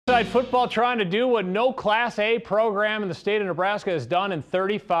Westside football trying to do what no Class A program in the state of Nebraska has done in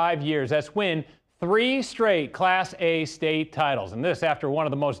 35 years. That's win 3 straight Class A state titles. And this after one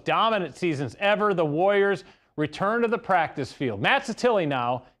of the most dominant seasons ever. The Warriors return to the practice field. Matt Satilli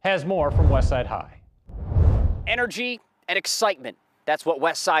now has more from Westside High. Energy and excitement. That's what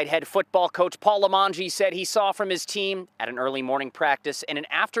Westside head football coach Paul Lamangi said he saw from his team at an early morning practice and an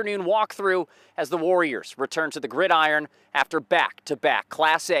afternoon walkthrough as the Warriors return to the gridiron after back-to-back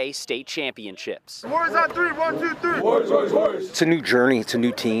Class A state championships. Warriors on 3, 1, 2, 3. Warriors. It's a new journey. It's a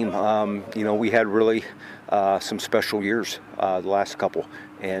new team. You know, we had really some special years the last couple,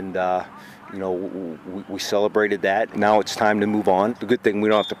 and you know, we celebrated that. Now it's time to move on. The good thing, we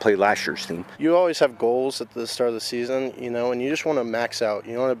don't have to play last year's team. You always have goals at the start of the season, you know, and you just want to max out.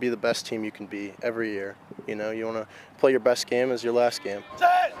 You want to be the best team you can be every year. You know, you want to play your best game as your last game.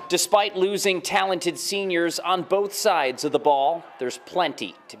 Despite losing talented seniors on both sides of the ball, there's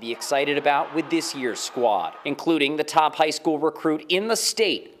plenty to be excited about with this year's squad, including the top high school recruit in the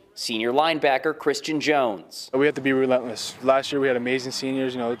state, senior linebacker Christian Jones. We have to be relentless. Last year we had amazing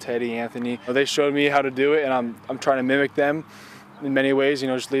seniors, you know, Teddy, Anthony. They showed me how to do it, and I'm trying to mimic them in many ways, you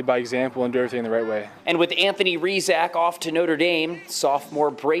know, just lead by example and do everything the right way. And with Anthony Rizak off to Notre Dame, sophomore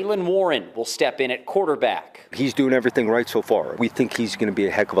Braylon Warren will step in at quarterback. He's doing everything right so far. We think he's going to be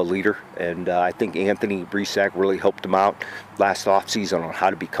a heck of a leader, and I think Anthony Rizak really helped him out last offseason on how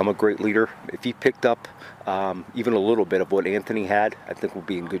to become a great leader. If he picked up even a little bit of what Anthony had, I think we'll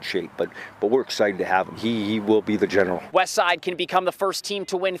be in good shape. But we're excited to have him. He will be the general. Westside can become the first team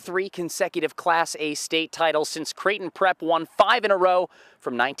to win 3 consecutive Class A state titles since Creighton Prep won 5 in a row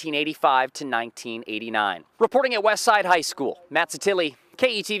from 1985 to 1989. Reporting at Westside High School, Matt Satilli,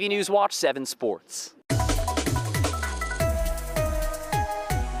 KETV News Watch 7 Sports.